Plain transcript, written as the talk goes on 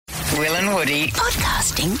Will and Woody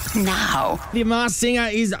podcasting now. The Masked Singer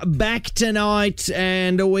is back tonight,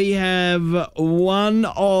 and we have one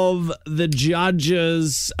of the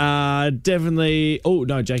judges, definitely. Oh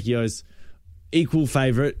no, Jackie O's equal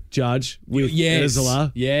favourite judge with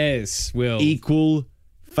Urzila. Yes, Will. Equal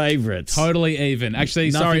favourites. Totally even.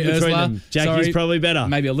 Actually, Nothing sorry, between Urzila. them. Jackie's probably better.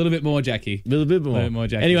 Maybe a little bit more, Jackie. A little bit more.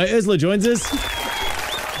 Jackie. Anyway, Urzila joins us.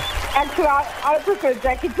 Actually, I prefer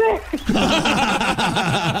Jackie too.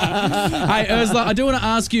 Hey, Urzila, I do want to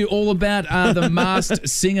ask you all about the Masked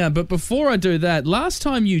Singer, but before I do that, last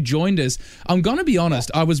time you joined us, I'm going to be honest,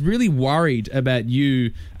 I was really worried about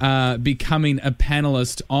you becoming a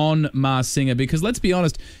panellist on Masked Singer because, let's be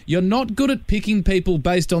honest, you're not good at picking people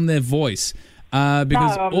based on their voice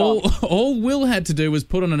because all Will had to do was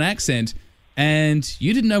put on an accent and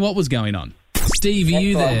you didn't know what was going on. Steve, are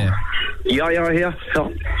you there? Yeah, here.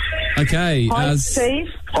 Okay. Hi, Steve.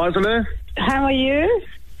 Hi, Urzila. How are you?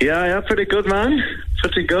 Yeah, pretty good, man.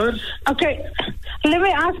 Pretty good. Okay, let me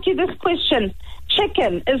ask you this question.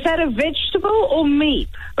 Chicken, is that a vegetable or meat?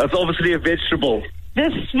 That's obviously a vegetable.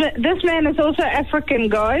 This man is also African,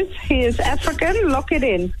 guys. He is African. Lock it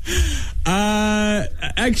in.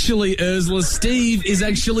 Actually, Urzila, Steve is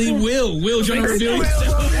actually Will. Will, do you want to reveal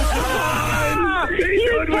yourself?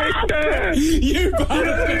 You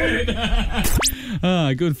bastard!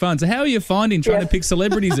 Good fun. So how are you finding trying to pick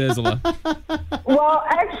celebrities, Urzila? Well,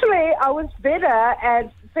 actually, I was better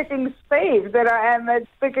at picking Steve than I am at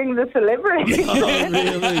picking the celebrity. Oh,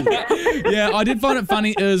 really? Yeah, I did find it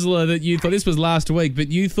funny, Urzila, that you thought this was last week, but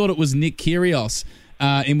you thought it was Nick Kyrgios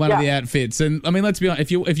in one of the outfits. And, I mean, let's be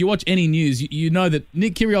honest, if you watch any news, you know that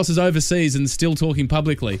Nick Kyrgios is overseas and still talking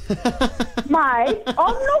publicly. Mate, I'm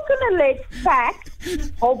not going to let facts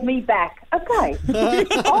hold me back. Okay.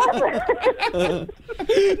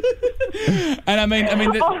 And I mean,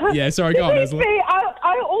 yeah, sorry, go on, Urzila. See,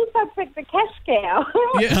 I also picked the cash cow.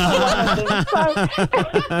 Yeah. But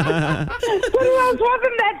I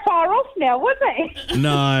wasn't that far off now, was I?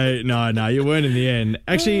 No, you weren't in the end.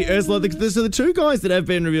 Actually, Urzila, so the two guys that have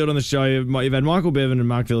been revealed on the show, you've had Michael Bevan and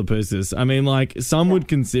Mark Philippoussis. I mean, like, some would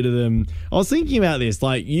consider them... I was thinking about this,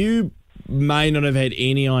 like, you may not have had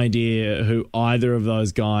any idea who either of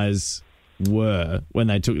those guys were when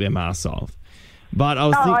they took their masks off. But I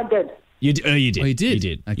was I did. You did? Oh, you did. Oh, you did? You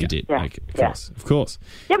did. Okay. You did. Yeah. Okay. Of course.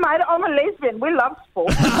 Yeah, mate, I'm a lesbian. We love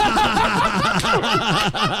sport.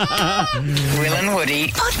 Will and Woody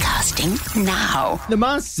podcasting now. The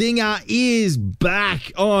Masked Singer is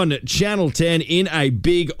back on Channel 10 in a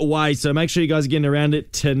big way. So make sure you guys are getting around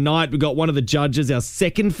it tonight. We've got one of the judges, our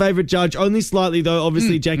second favourite judge. Only slightly, though.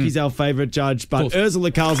 Obviously, Jackie's our favourite judge. But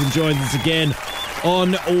Urzila Carlson joins us again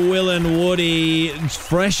on Will and Woody.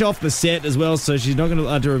 Fresh off the set as well. So she's not going to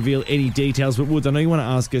allowed to reveal any details. But Woods, I know you want to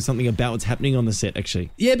ask her something about what's happening on the set, actually.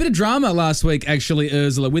 Yeah, a bit of drama last week, actually,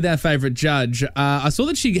 Urzila, with our favourite judge. I saw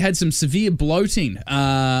that she had some severe bloating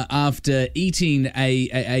after eating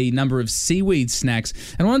a number of seaweed snacks.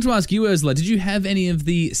 And I wanted to ask you, Urzila, did you have any of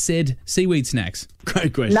the said seaweed snacks?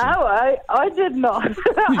 Great question. No, I did not.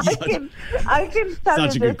 I can tell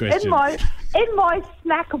Such you a good this. question. In my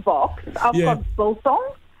snack box, I've got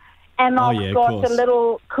biltong, and I've got the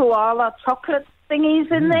little koala chocolate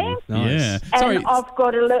thingies in there. Nice. Yeah. And Sorry. I've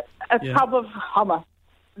got a tub of hummus.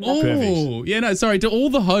 Oh, yeah, no, sorry. Do all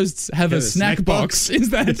the hosts have a snack box? Is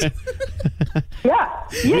that?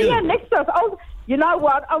 Yeah, next to us. You know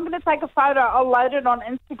what? I'm going to take a photo. I'll load it on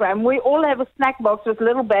Instagram. We all have a snack box with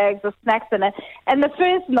little bags of snacks in it. And the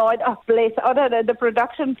first night, oh, bless, I don't know, the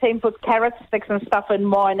production team put carrot sticks and stuff in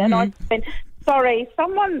mine. And I went, sorry,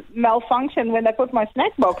 someone malfunctioned when they put my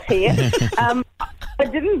snack box here. I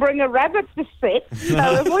didn't bring a rabbit to set.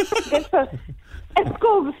 So if we could get it's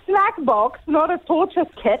called a snack box, not a torture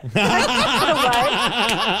kit.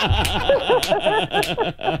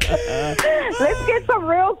 Let's get some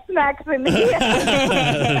real snacks in here.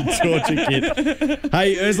 Torture kit.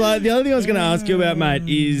 Hey, Urzila, the other thing I was going to ask you about, mate,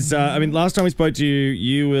 is, last time we spoke to you,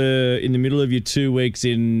 you were in the middle of your 2 weeks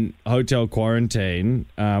in hotel quarantine,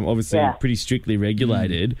 obviously pretty strictly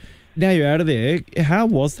regulated. Now you're out of there. How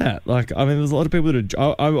was that? Like, I mean, there's a lot of people that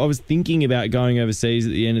are... I was thinking about going overseas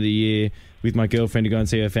at the end of the year with my girlfriend to go and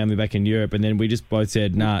see her family back in Europe, and then we just both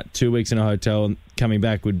said, 2 weeks in a hotel and coming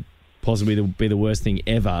back would possibly be the worst thing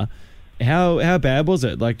ever. How bad was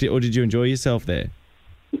it? Like, or did you enjoy yourself there?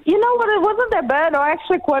 You know what? It wasn't that bad. I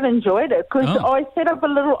actually quite enjoyed it because I set up a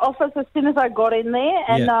little office as soon as I got in there.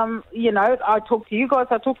 And, I talked to you guys.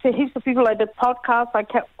 I talked to heaps of people. I did podcasts. I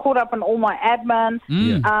caught up on all my admin.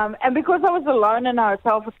 And because I was alone in a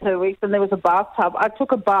hotel for 2 weeks and there was a bathtub, I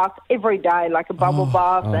took a bath every day, like a bubble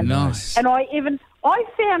bath. Nice. And I even I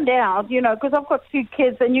found out, because I've got 2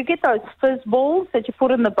 kids, and you get those fizz balls that you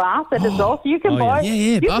put in the bath at adults. You can buy.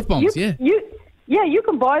 Yeah, bath bombs. You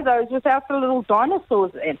can buy those without the little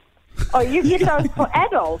dinosaurs in. Oh, you get those for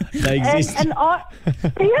adults. They exist. And I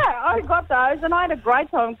got those, and I had a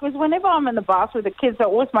great time because whenever I'm in the bath with the kids, they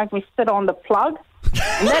always make me sit on the plug.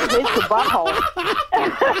 And that hurts the butthole.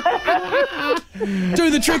 Do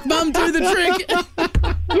the trick, Mum. Do the trick.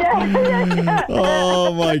 Yeah.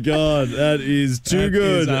 Oh, my God. That is too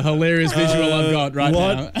good. That is a hilarious visual I've got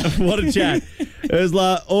now. What a chat.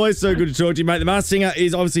 Urzila, always so good to talk to you, mate. The Masked Singer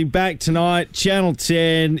is obviously back tonight, Channel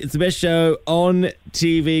 10. It's the best show on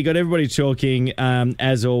TV. Got everybody talking,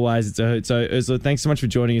 as always. It's a hoot. So, Urzila, thanks so much for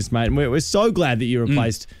joining us, mate. And we're so glad that you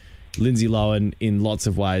replaced Lindsay Lohan in lots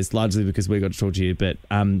of ways, largely because we got to talk to you. But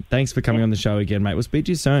thanks for coming on the show again, mate. We'll speak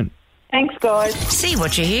to you soon. Thanks, guys. See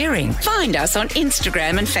what you're hearing. Find us on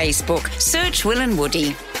Instagram and Facebook. Search Will and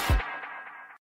Woody.